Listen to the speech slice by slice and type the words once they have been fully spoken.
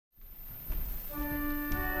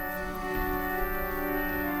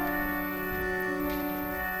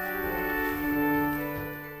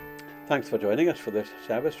Thanks for joining us for this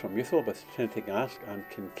service from Muthill with Trinity Gask and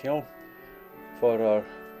Kinkell for our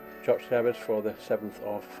church service for the 7th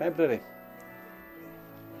of February.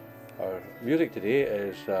 Our music today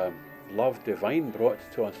is Love Divine, brought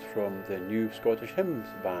to us from the New Scottish Hymns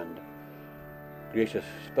Band. Gracious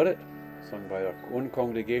Spirit, sung by our own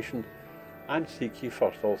congregation, and Seek Ye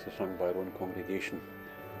First, also sung by our own congregation.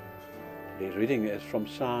 Today's reading is from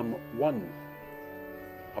Psalm 1,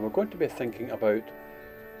 and we're going to be thinking about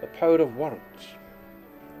the power of words.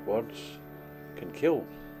 Words can kill,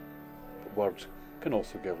 but words can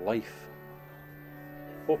also give life.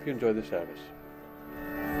 Hope you enjoy the service.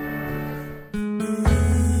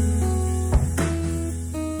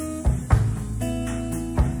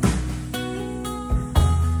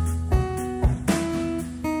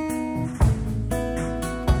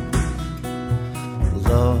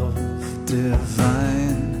 Love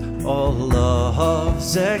divine, all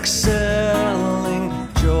love's excelling,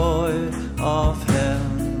 joy of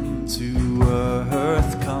heaven to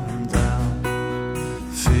earth come down,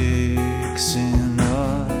 fix in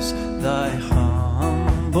us thy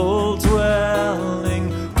humble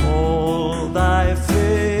dwelling, all thy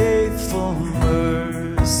faithful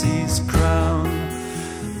mercies crown.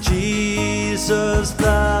 Jesus,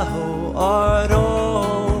 thou art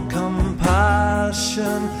all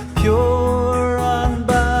compassion, pure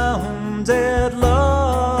unbounded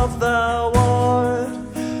love thou art.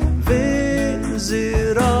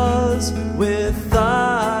 Visit us with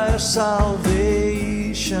thy salvation,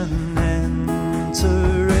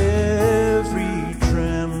 enter every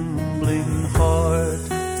trembling heart.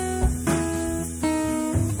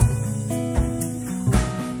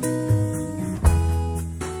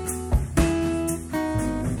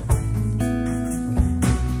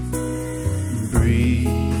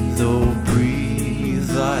 Breathe, oh breathe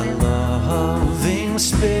thy loving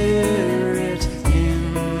spirit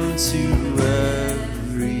into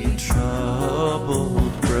every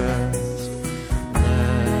troubled breast.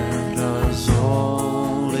 Let us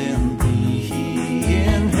all in thee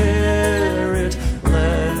inherit,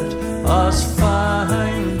 let us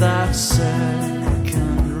find that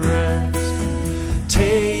second rest.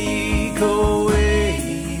 Take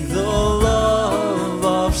away the love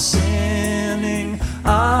of sinning,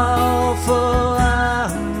 Alpha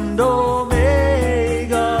and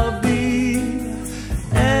Omega be,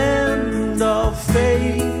 end of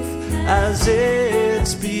faith as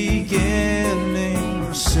its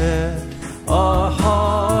beginning, set our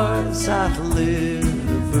hearts at liberty.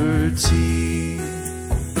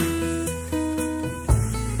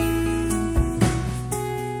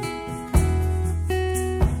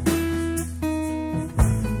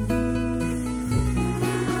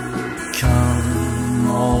 Come,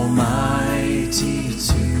 Almighty,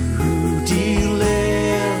 to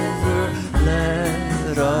deliver,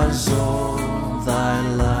 let us all thy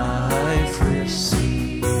life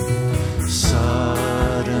receive.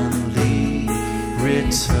 Suddenly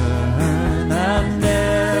return and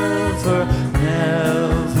never,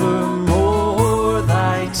 never more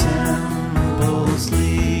thy temples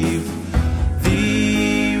leave.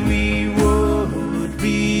 Thee we would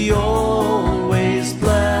be always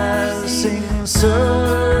blessing,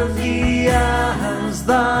 serve thee as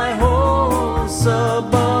thy hosts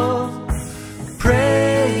above.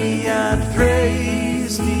 Pray and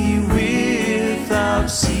praise thee without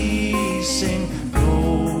ceasing,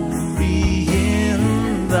 glory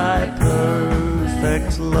in thy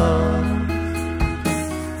perfect love.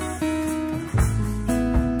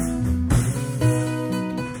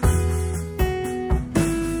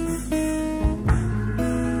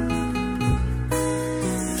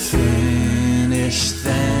 Finish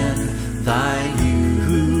then thy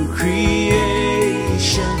new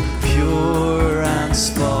creation, pure and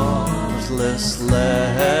spotless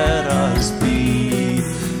let us be.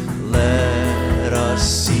 Let us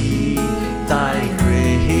see thy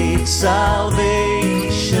great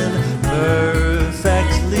salvation,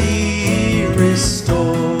 perfectly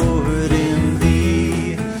restored in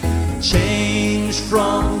thee, changed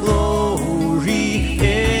from glory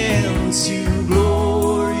into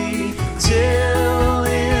glory, till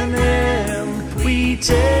in him we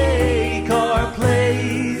take our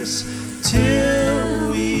place,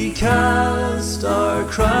 till we cast our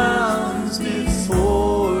crowns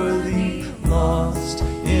before thee, lost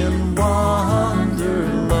in wonder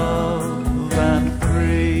love.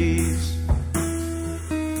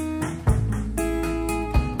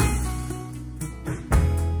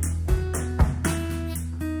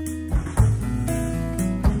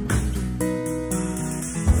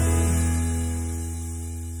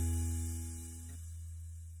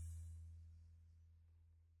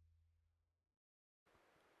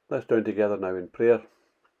 Let's join together now in prayer.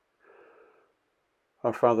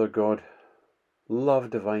 Our Father God, love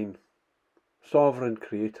divine, sovereign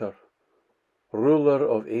creator, ruler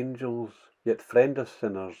of angels, yet friend of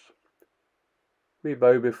sinners, we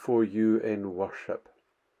bow before you in worship.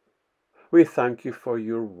 We thank you for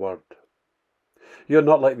your word. You're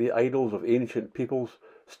not like the idols of ancient peoples,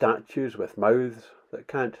 statues with mouths that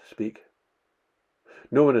can't speak.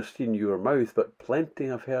 No one has seen your mouth, but plenty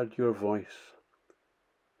have heard your voice.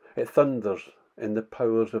 It thunders in the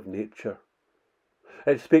powers of nature.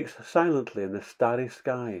 It speaks silently in the starry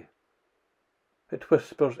sky. It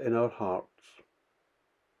whispers in our hearts.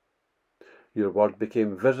 Your word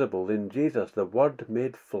became visible in Jesus, the Word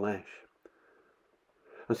made flesh.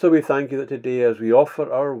 And so we thank you that today, as we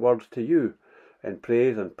offer our words to you in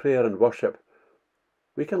praise and prayer and worship,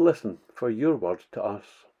 we can listen for your words to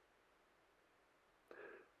us.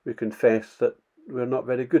 We confess that we're not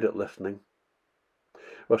very good at listening.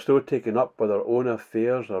 We're so taken up with our own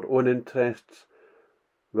affairs, our own interests,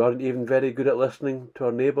 we aren't even very good at listening to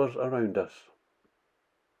our neighbours around us.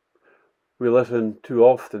 We listen too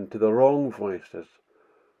often to the wrong voices,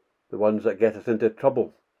 the ones that get us into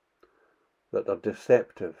trouble, that are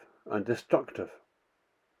deceptive and destructive.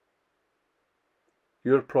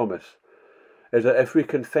 Your promise is that if we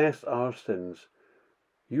confess our sins,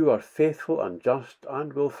 you are faithful and just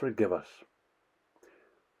and will forgive us.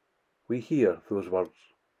 We hear those words.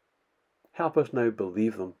 Help us now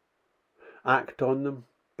believe them, act on them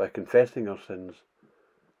by confessing our sins,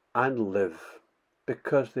 and live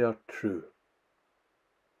because they are true.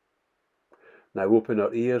 Now open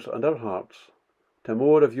our ears and our hearts to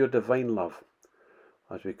more of your divine love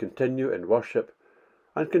as we continue in worship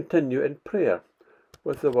and continue in prayer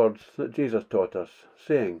with the words that Jesus taught us,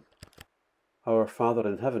 saying, Our Father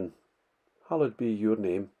in heaven, hallowed be your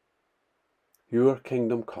name. Your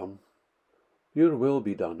kingdom come. Your will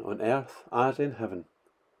be done on earth as in heaven.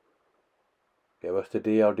 Give us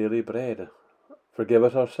today our daily bread. Forgive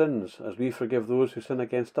us our sins as we forgive those who sin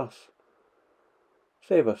against us.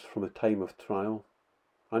 Save us from a time of trial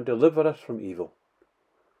and deliver us from evil.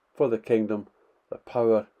 For the kingdom, the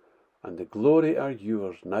power, and the glory are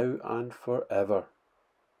yours now and forever.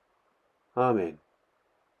 Amen.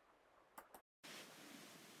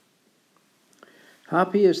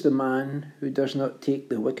 Happy is the man who does not take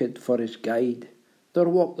the wicked for his guide, nor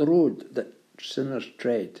walk the road that sinners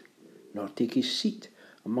tread, nor take his seat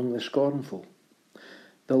among the scornful.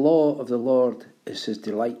 The law of the Lord is his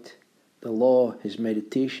delight, the law his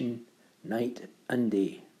meditation, night and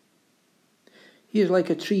day. He is like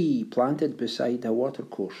a tree planted beside a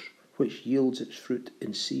watercourse, which yields its fruit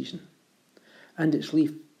in season, and its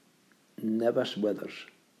leaf never withers.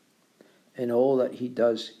 In all that he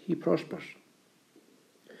does, he prospers.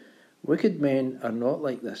 Wicked men are not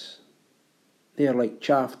like this. They are like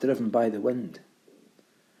chaff driven by the wind.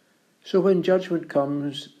 So when judgment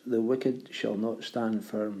comes, the wicked shall not stand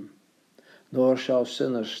firm, nor shall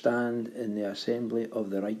sinners stand in the assembly of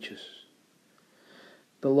the righteous.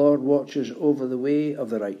 The Lord watches over the way of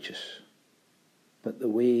the righteous, but the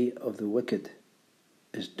way of the wicked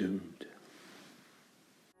is doomed.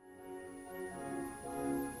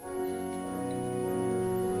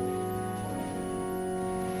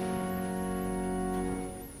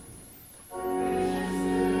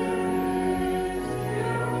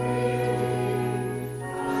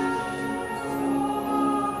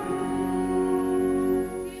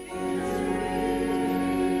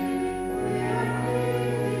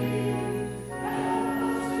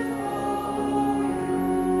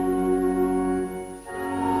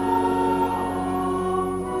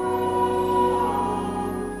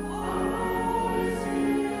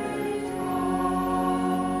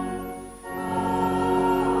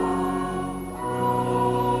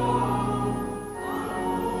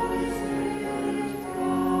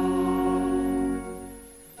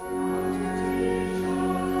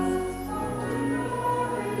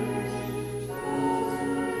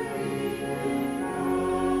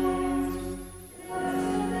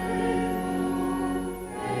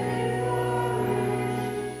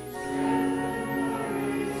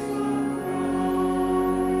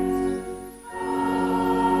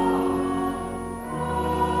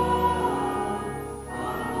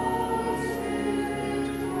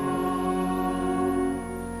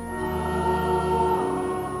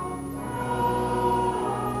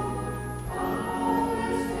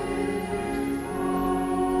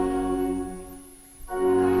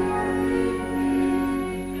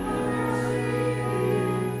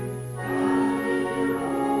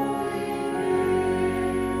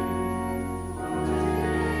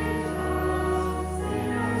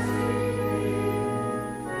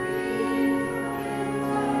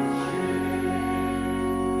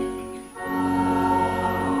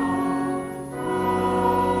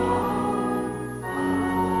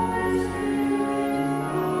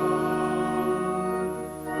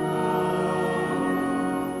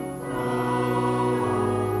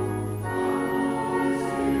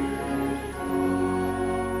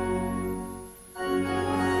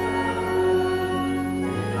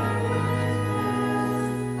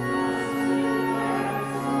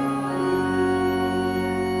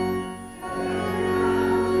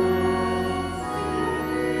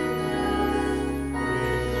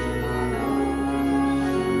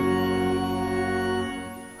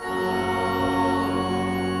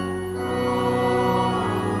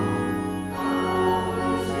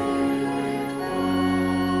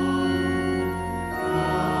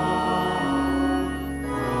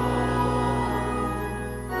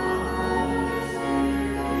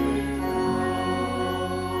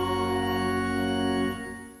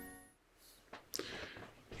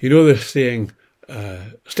 You know the saying,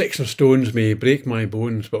 sticks and stones may break my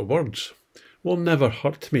bones, but words will never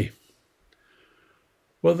hurt me.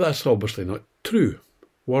 Well, that's obviously not true.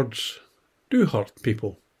 Words do hurt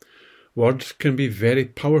people. Words can be very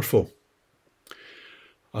powerful.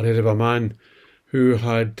 I read of a man who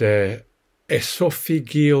had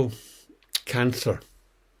esophageal cancer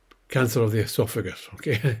of the esophagus,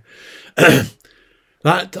 okay?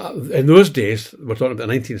 That, in those days, we're talking about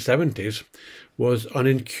the 1970s, was an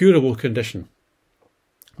incurable condition.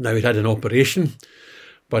 Now, he'd had an operation,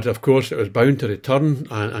 but of course it was bound to return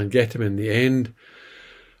and get him in the end.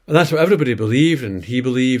 And that's what everybody believed, and he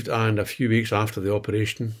believed, and a few weeks after the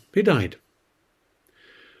operation, he died.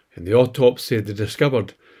 In the autopsy, they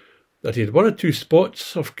discovered that he had 1 or 2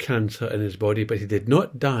 spots of cancer in his body, but he did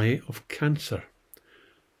not die of cancer.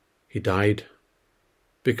 He died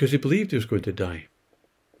because he believed he was going to die.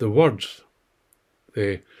 The words,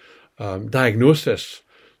 the diagnosis,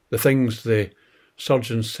 the things the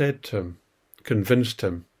surgeons said to him, convinced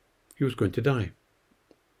him he was going to die.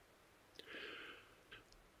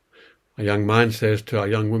 A young man says to a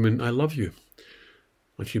young woman, "I love you,"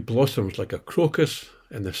 and she blossoms like a crocus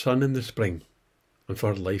in the sun in the spring, and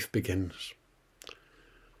for life begins.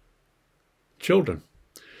 Children,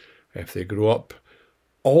 if they grow up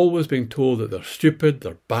always being told that they're stupid,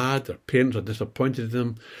 they're bad, their parents are disappointed in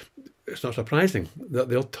them, it's not surprising that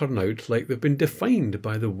they'll turn out like they've been defined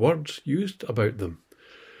by the words used about them.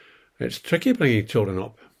 It's tricky bringing children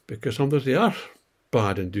up, because sometimes they are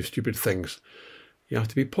bad and do stupid things. You have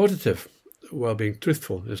to be positive while being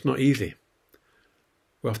truthful. It's not easy.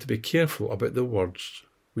 We have to be careful about the words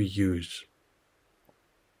we use,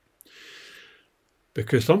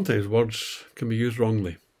 because sometimes words can be used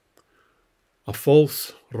wrongly. A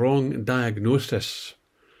false, wrong diagnosis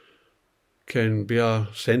can be a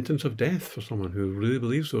sentence of death for someone who really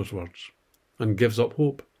believes those words and gives up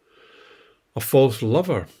hope. A false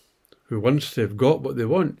lover who, once they've got what they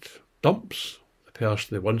want, dumps the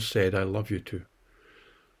person they once said, "I love you" to.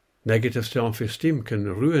 Negative self-esteem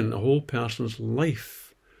can ruin a whole person's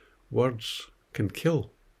life. Words can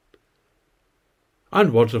kill.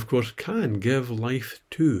 And words, of course, can give life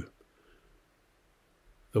too.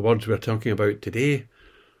 The words we're talking about today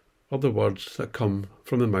are the words that come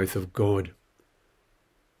from the mouth of God.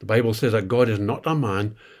 The Bible says that God is not a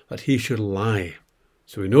man that he should lie.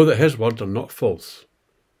 So we know that his words are not false.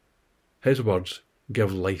 His words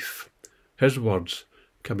give life. His words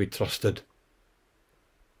can be trusted.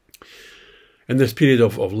 In this period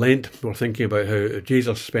of Lent, we're thinking about how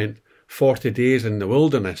Jesus spent 40 days in the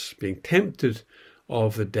wilderness being tempted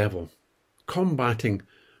of the devil, combating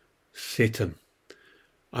Satan.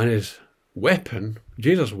 And his weapon,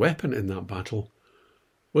 Jesus' weapon in that battle,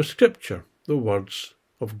 was Scripture, the words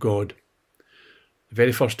of God. The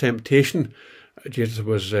very first temptation, Jesus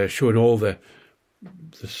was shown all the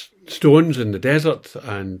stones in the desert,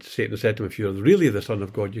 and Satan said to him, "If you're really the Son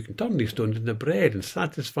of God, you can turn these stones into bread and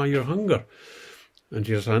satisfy your hunger." And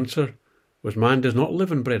Jesus' answer was, "Man does not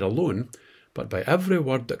live on bread alone, but by every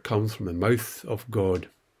word that comes from the mouth of God."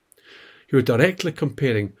 He was directly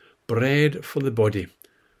comparing bread for the body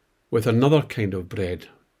with another kind of bread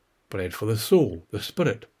for the soul, the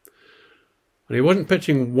spirit. And he wasn't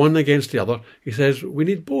pitching one against the other. He says we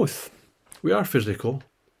need both. We are physical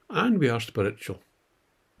and we are spiritual.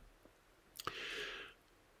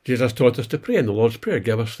 Jesus taught us to pray in the Lord's Prayer,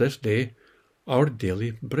 "Give us this day our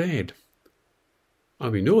daily bread."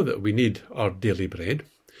 And we know that we need our daily bread.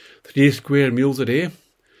 3 square meals a day,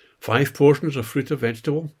 5 portions of fruit or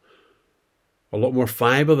vegetable, a lot more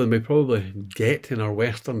fibre than we probably get in our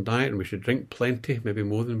Western diet, and we should drink plenty, maybe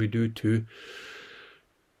more than we do too.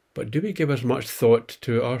 But do we give as much thought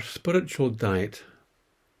to our spiritual diet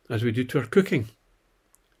as we do to our cooking?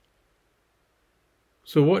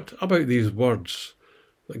 So what about these words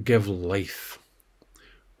that give life?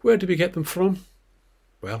 Where do we get them from?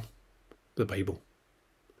 Well, the Bible.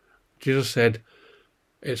 Jesus said,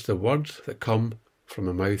 it's the words that come from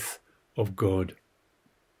the mouth of God.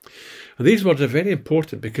 And these words are very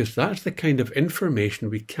important because that's the kind of information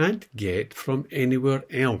we can't get from anywhere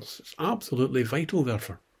else. It's absolutely vital,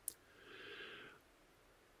 therefore.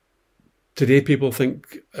 Today people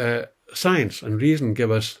think science and reason give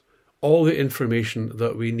us all the information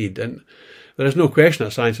that we need. And there is no question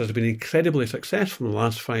that science has been incredibly successful in the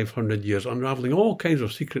last 500 years, unravelling all kinds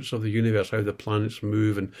of secrets of the universe, how the planets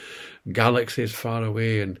move and galaxies far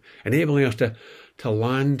away, and enabling us to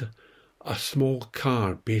land a small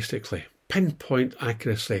car, basically, pinpoint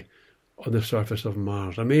accuracy on the surface of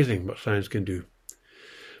Mars. Amazing what science can do.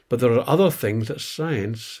 But there are other things that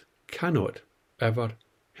science cannot ever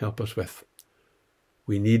help us with.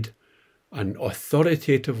 We need an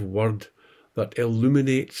authoritative word that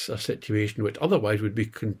illuminates a situation which otherwise would be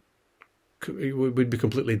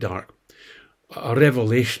completely dark. A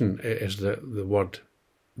revelation is the word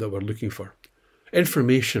that we're looking for.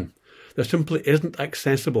 Information that simply isn't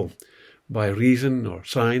accessible by reason or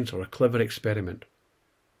science or a clever experiment.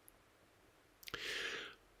 I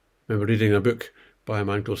remember reading a book by a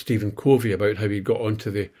man called Stephen Covey about how he got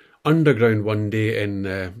onto the underground one day in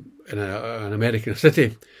an American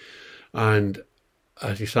city, and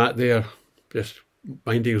as he sat there just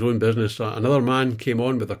minding his own business, another man came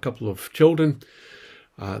on with a couple of children.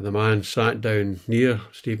 The man sat down near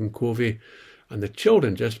Stephen Covey, and the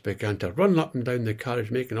children just began to run up and down the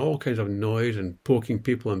carriage, making all kinds of noise and poking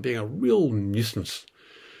people and being a real nuisance.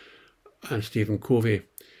 And Stephen Covey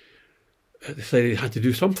decided he had to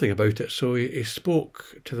do something about it, so he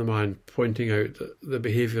spoke to the man, pointing out the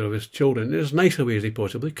behaviour of his children in as nice a way as he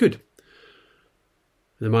possibly could.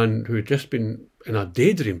 The man, who had just been in a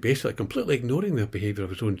daydream, basically completely ignoring the behaviour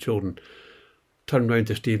of his own children, turned round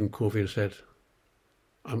to Stephen Covey and said,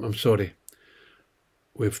 I'm sorry.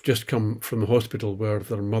 We've just come from the hospital where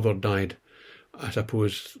their mother died. I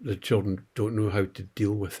suppose the children don't know how to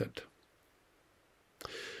deal with it.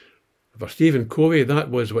 For Stephen Covey,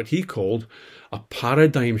 that was what he called a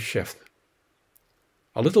paradigm shift.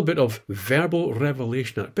 A little bit of verbal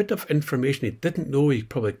revelation, a bit of information he didn't know, he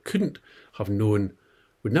probably couldn't have known,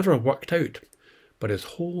 would never have worked out. But his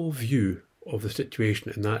whole view of the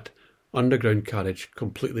situation in that underground carriage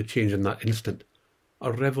completely changed in that instant.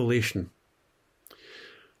 A revelation.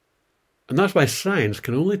 And that's why science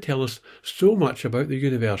can only tell us so much about the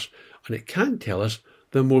universe, and it can't tell us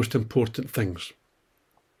the most important things.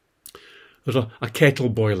 There's a kettle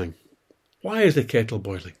boiling. Why is the kettle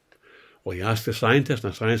boiling? Well, you ask the scientist,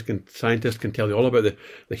 and a scientist can tell you all about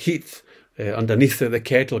the heat underneath the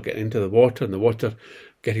kettle getting into the water, and the water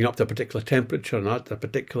getting up to a particular temperature, and at a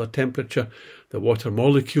particular temperature the water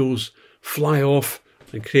molecules fly off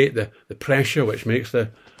and create the pressure which makes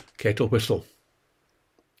the kettle whistle.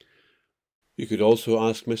 You could also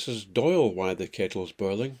ask Mrs. Doyle why the kettle's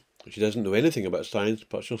boiling. She doesn't know anything about science,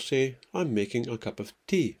 but she'll say, I'm making a cup of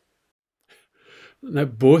tea. Now,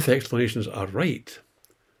 both explanations are right.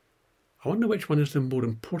 I wonder which one is the more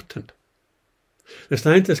important. The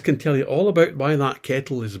scientist can tell you all about why that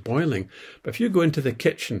kettle is boiling, but if you go into the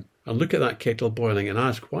kitchen and look at that kettle boiling and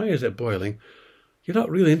ask, why is it boiling? You're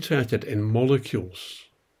not really interested in molecules.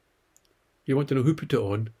 You want to know who put it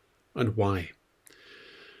on and why.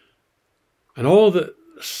 And all the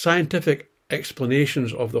scientific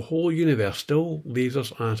explanations of the whole universe still leaves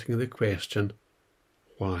us asking the question,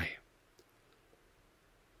 why?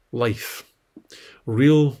 Life,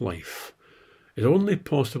 real life, is only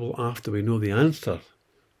possible after we know the answer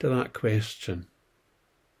to that question.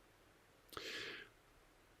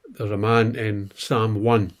 There's a man in Psalm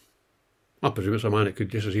 1, I presume it's a man, it could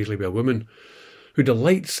just as easily be a woman, who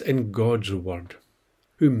delights in God's word,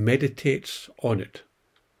 who meditates on it.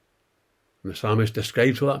 And the psalmist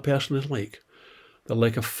describes what that person is like. They're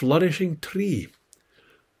like a flourishing tree,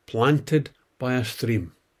 planted by a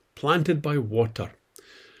stream, planted by water.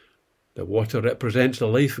 The water represents the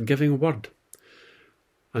life-giving word.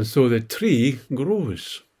 And so the tree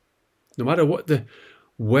grows. No matter what the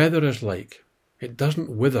weather is like, it doesn't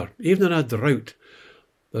wither. Even in a drought,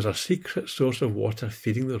 there's a secret source of water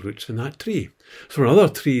feeding the roots in that tree. So when other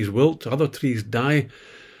trees wilt, other trees die,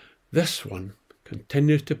 this one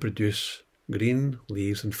continues to produce green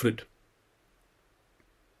leaves and fruit.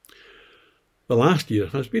 The last year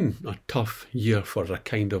has been a tough year for a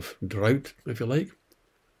kind of drought, if you like.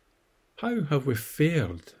 How have we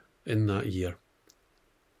fared in that year?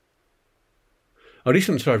 A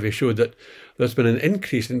recent survey showed that there's been an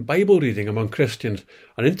increase in Bible reading among Christians,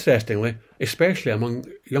 and interestingly, especially among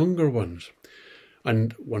younger ones.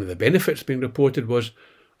 And one of the benefits being reported was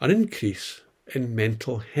an increase in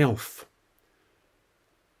mental health.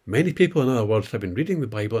 Many people, in other words, have been reading the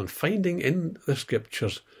Bible and finding in the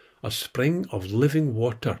Scriptures a spring of living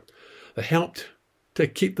water that helped to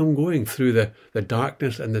keep them going through the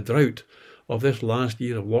darkness and the drought of this last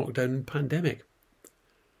year of lockdown and pandemic.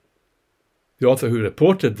 The author who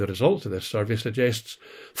reported the results of this survey suggests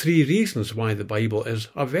 3 reasons why the Bible is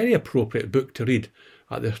a very appropriate book to read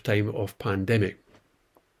at this time of pandemic.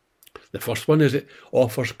 The first one is it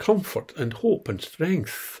offers comfort and hope and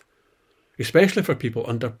strength, especially for people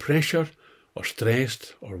under pressure or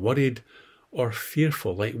stressed or worried or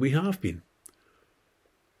fearful like we have been.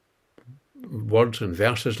 Words and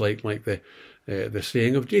verses like the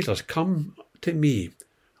saying of Jesus, "Come to me,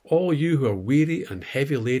 all you who are weary and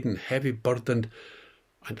heavy laden, heavy burdened,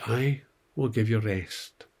 and I will give you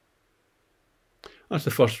rest." That's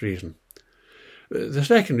the first reason. The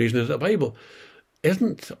second reason is that the Bible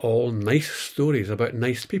isn't all nice stories about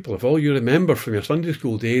nice people. If all you remember from your Sunday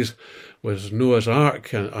school days was Noah's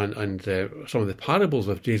Ark and some of the parables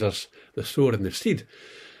of Jesus, the sower and the seed,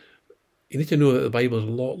 you need to know that the Bible is a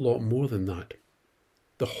lot more than that.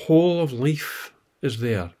 The whole of life is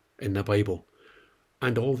there in the Bible,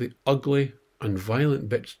 and all the ugly and violent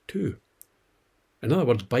bits too. In other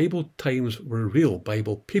words, Bible times were real,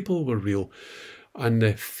 Bible people were real, and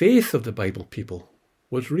the faith of the Bible people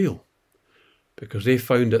was real, because they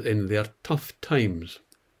found that in their tough times,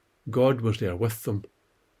 God was there with them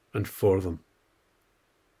and for them.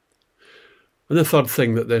 And the third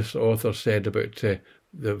thing that this author said about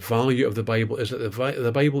the value of the Bible is that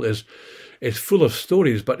the Bible is full of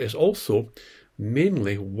stories, but it's also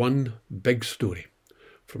mainly one big story,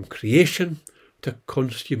 from creation to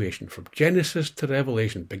consummation, from Genesis to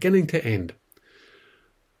Revelation, beginning to end.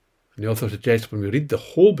 And the author suggests when we read the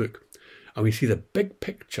whole book and we see the big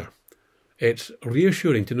picture, it's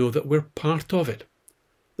reassuring to know that we're part of it.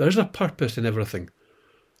 There is a purpose in everything.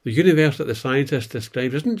 The universe that the scientist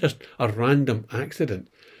describes isn't just a random accident,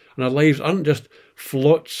 and our lives aren't just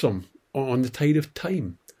flotsam on the tide of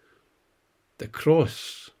time. The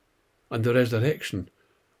cross and the resurrection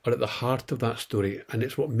are at the heart of that story, and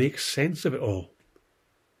it's what makes sense of it all.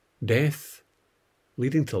 Death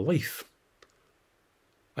leading to life.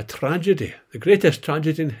 A tragedy, the greatest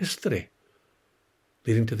tragedy in history,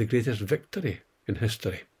 leading to the greatest victory in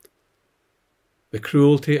history. The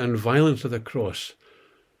cruelty and violence of the cross,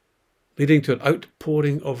 leading to an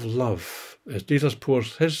outpouring of love as Jesus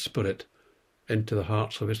pours his Spirit into the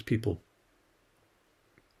hearts of his people.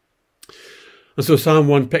 And so Psalm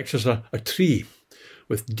 1 pictures a tree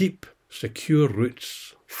with deep, secure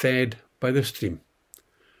roots fed by the stream.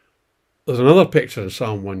 There's another picture in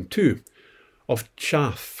Psalm 1 too of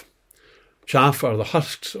chaff. Chaff are the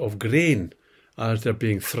husks of grain as they're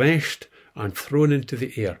being threshed and thrown into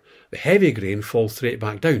the air. The heavy grain falls straight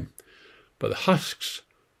back down, but the husks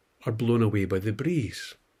are blown away by the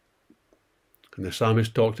breeze. And the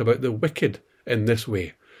psalmist talked about the wicked in this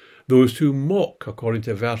way, those who mock, according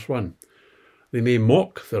to verse 1. They may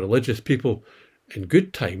mock the religious people in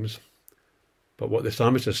good times, but what the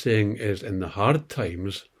psalmist is saying is in the hard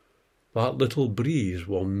times, that little breeze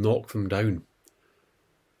will knock them down.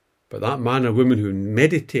 But that man or woman who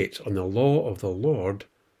meditates on the law of the Lord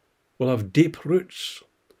will have deep roots.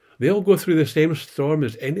 They'll go through the same storm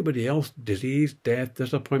as anybody else, disease, death,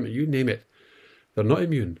 disappointment, you name it. They're not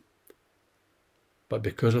immune. But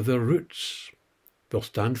because of their roots, they'll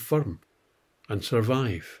stand firm and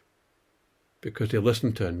survive, because they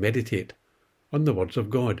listen to and meditate on the words of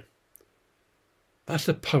God. That's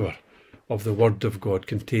the power of the word of God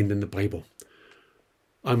contained in the Bible,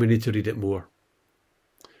 and we need to read it more.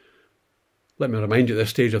 Let me remind you at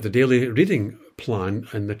this stage of the daily reading plan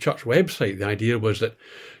and the church website. The idea was that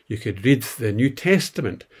you could read the New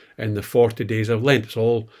Testament in the 40 days of Lent. It's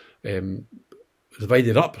all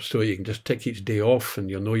divided up so you can just tick each day off and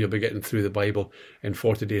you'll know you'll be getting through the Bible in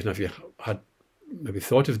 40 days. And if you had maybe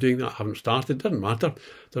thought of doing that, haven't started, doesn't matter.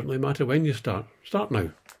 Doesn't really matter when you start. Start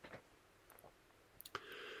now.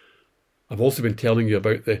 I've also been telling you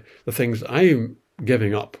about the things I'm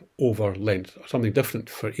giving up over Lent, something different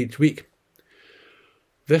for each week.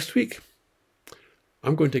 This week,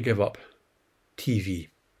 I'm going to give up TV.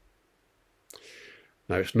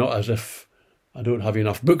 Now, it's not as if I don't have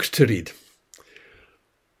enough books to read.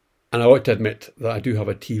 And I ought to admit that I do have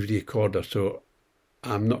a TV recorder, so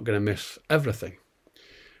I'm not going to miss everything.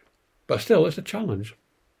 But still, it's a challenge.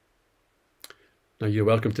 Now, you're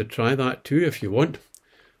welcome to try that too if you want,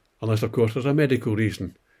 unless, of course, there's a medical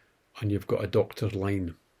reason and you've got a doctor's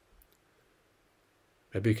line.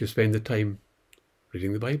 Maybe you can spend the time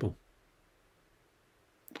reading the Bible.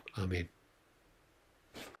 Amen.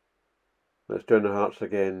 Let's join our hearts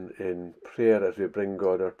again in prayer as we bring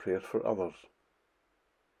God our prayers for others.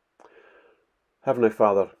 Heavenly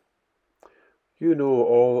Father, you know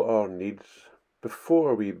all our needs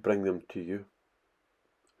before we bring them to you.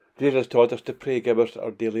 Jesus taught us to pray, give us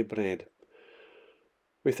our daily bread.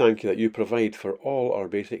 We thank you that you provide for all our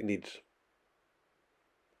basic needs.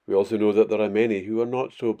 We also know that there are many who are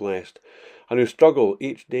not so blessed and who struggle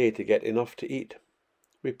each day to get enough to eat.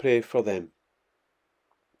 We pray for them.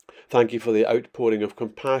 Thank you for the outpouring of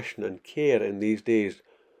compassion and care in these days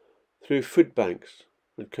through food banks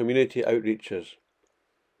and community outreaches.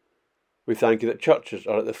 We thank you that churches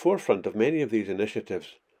are at the forefront of many of these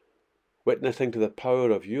initiatives, witnessing to the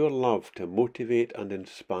power of your love to motivate and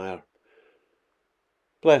inspire.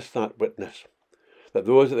 Bless that witness, that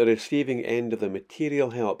those at the receiving end of the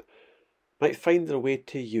material help might find their way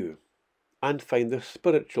to you and find the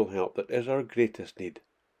spiritual help that is our greatest need.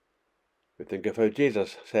 We think of how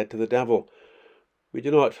Jesus said to the devil, "We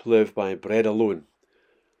do not live by bread alone,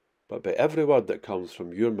 but by every word that comes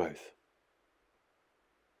from your mouth."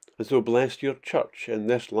 And so bless your church in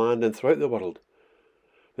this land and throughout the world,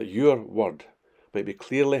 that your word might be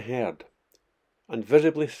clearly heard and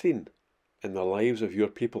visibly seen in the lives of your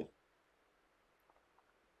people.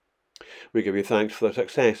 We give you thanks for the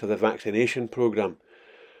success of the vaccination programme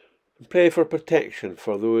and pray for protection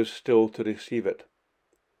for those still to receive it.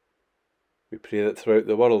 We pray that throughout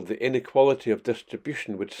the world the inequality of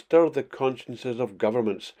distribution would stir the consciences of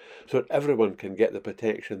governments so that everyone can get the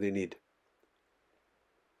protection they need.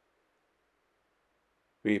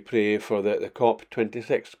 We pray for the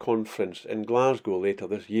COP26 conference in Glasgow later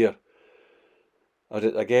this year, as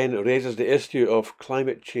it again raises the issue of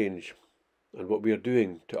climate change and what we are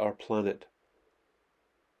doing to our planet.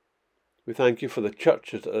 We thank you for the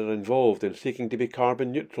churches that are involved in seeking to be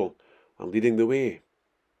carbon neutral and leading the way.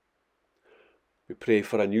 We pray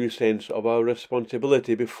for a new sense of our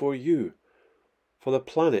responsibility before you, for the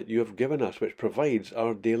planet you have given us, which provides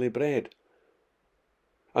our daily bread,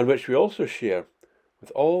 and which we also share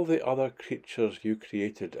with all the other creatures you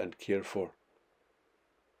created and care for.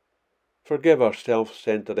 Forgive our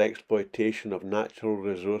self-centred exploitation of natural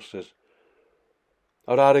resources,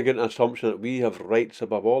 our arrogant assumption that we have rights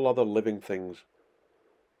above all other living things,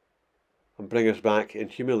 and bring us back in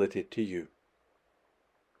humility to you.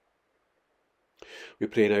 We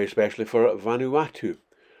pray now especially for Vanuatu,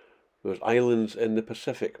 those islands in the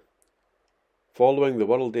Pacific, following the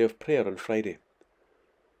World Day of Prayer on Friday.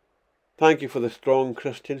 Thank you for the strong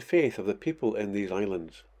Christian faith of the people in these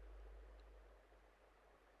islands.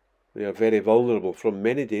 They are very vulnerable from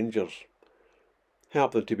many dangers.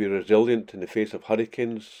 Help them to be resilient in the face of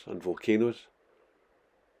hurricanes and volcanoes.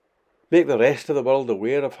 Make the rest of the world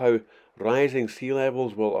aware of how rising sea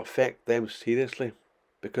levels will affect them seriously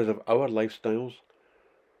because of our lifestyles,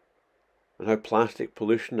 and how plastic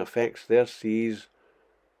pollution affects their seas,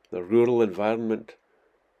 their rural environment,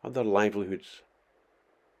 and their livelihoods.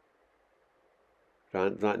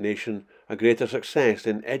 Grant that nation a greater success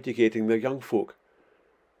in educating their young folk,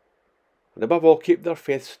 and above all keep their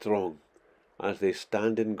faith strong as they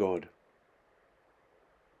stand in God.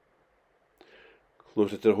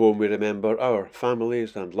 Closer to home we remember our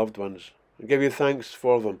families and loved ones, and give you thanks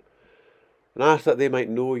for them, and ask that they might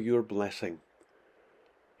know your blessing,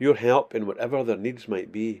 your help in whatever their needs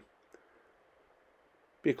might be.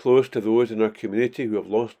 Be close to those in our community who have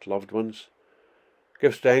lost loved ones.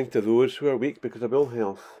 Give strength to those who are weak because of ill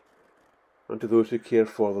health, and to those who care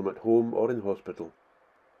for them at home or in hospital.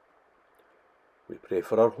 We pray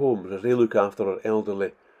for our homes as they look after our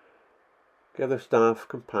elderly. Give the staff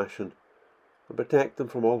compassion and protect them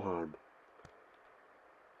from all harm.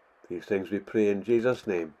 These things we pray in Jesus'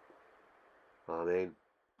 name. Amen.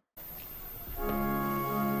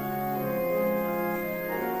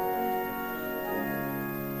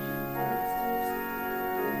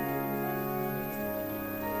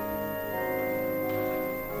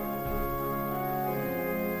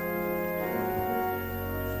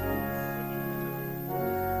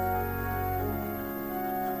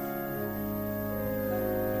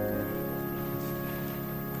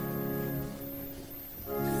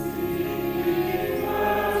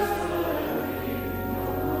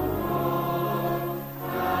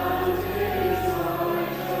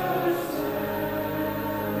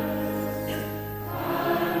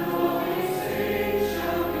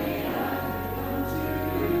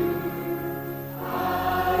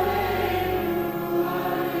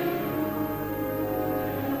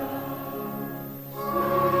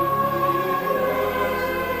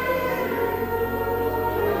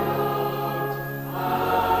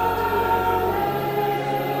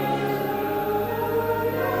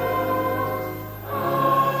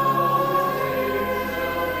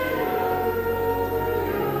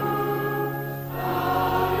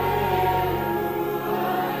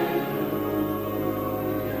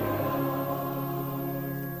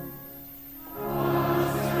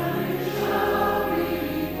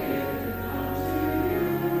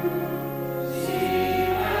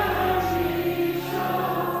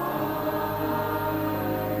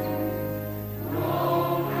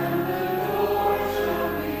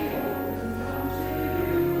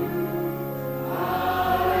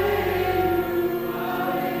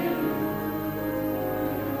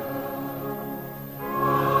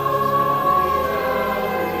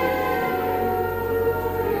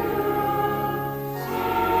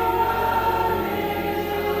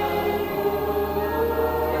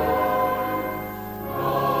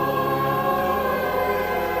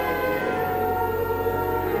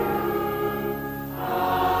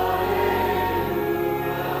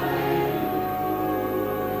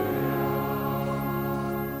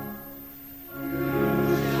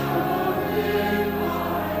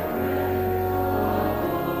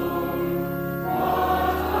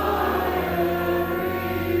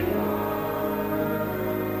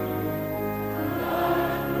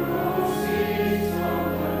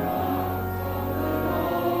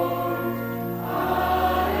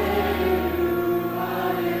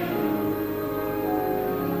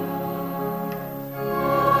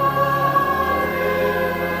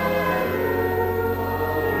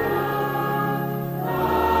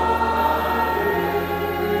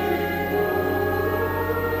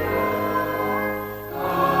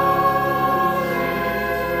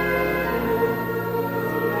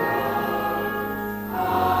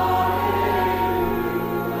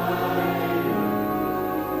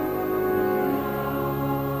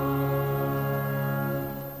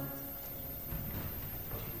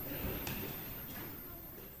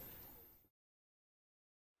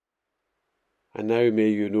 And now may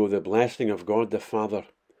you know the blessing of God the Father,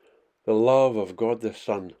 the love of God the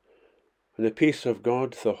Son, and the peace of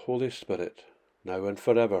God the Holy Spirit, now and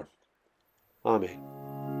forever. Amen.